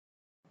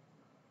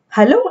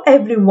Hello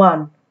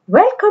everyone,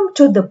 welcome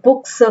to the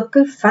Book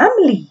Circle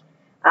family.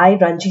 I,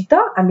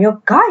 Ranjita, am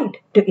your guide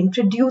to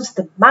introduce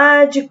the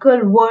magical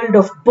world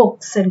of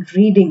books and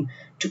reading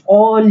to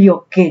all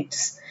your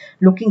kids.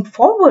 Looking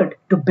forward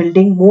to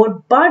building more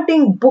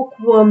budding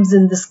bookworms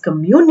in this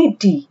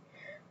community.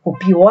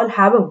 Hope you all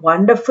have a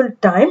wonderful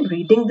time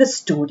reading the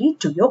story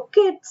to your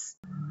kids.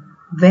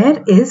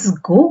 Where is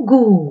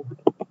Gogo?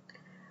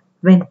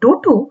 When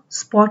Toto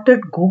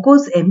spotted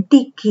Gogo's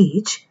empty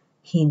cage,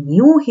 he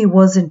knew he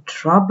was in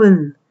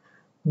trouble.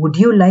 Would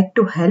you like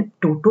to help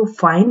Toto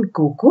find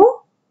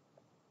Gogo?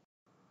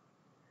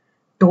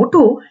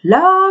 Toto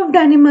loved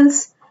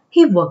animals.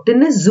 He worked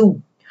in a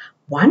zoo.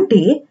 One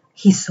day,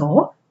 he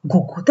saw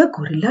Gogo the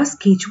gorilla's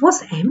cage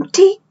was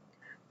empty.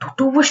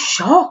 Toto was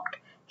shocked.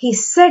 He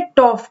set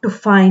off to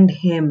find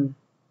him.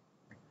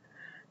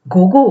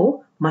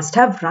 Gogo must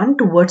have run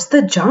towards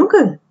the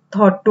jungle,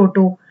 thought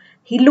Toto.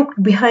 He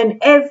looked behind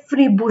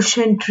every bush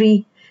and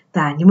tree. The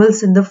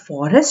animals in the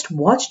forest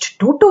watched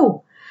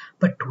Toto,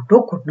 but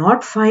Toto could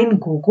not find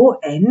Gogo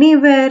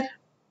anywhere.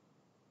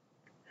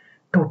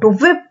 Toto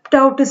whipped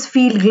out his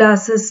field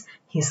glasses.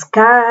 He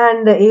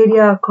scanned the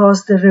area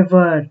across the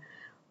river.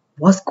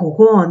 Was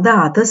Gogo on the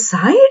other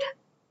side?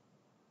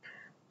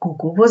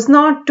 Gogo was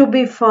not to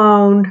be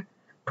found.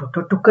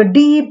 Toto took a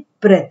deep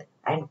breath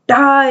and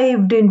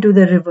dived into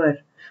the river.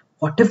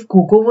 What if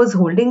Gogo was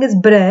holding his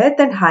breath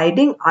and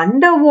hiding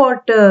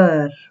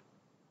underwater?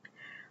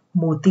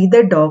 Moti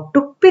the dog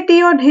took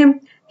pity on him.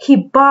 He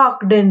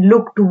barked and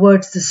looked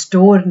towards the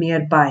store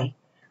nearby.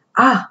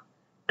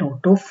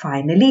 Toto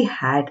finally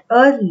had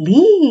a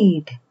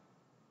lead.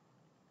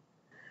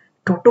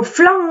 Toto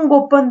flung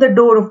open the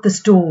door of the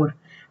store.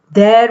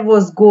 There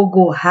was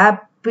Gogo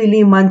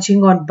happily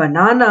munching on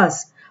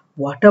bananas.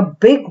 What a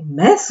big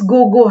mess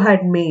Gogo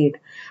had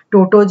made.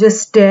 Toto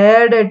just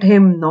stared at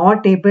him,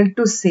 not able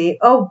to say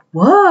a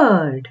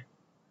word.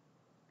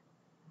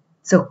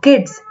 So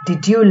kids,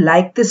 did you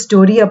like the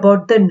story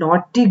about the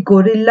naughty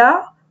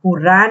gorilla who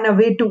ran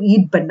away to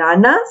eat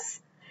bananas?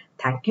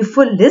 Thank you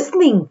for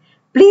listening.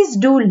 Please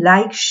do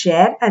like,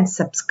 share and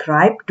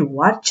subscribe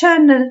to our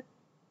channel.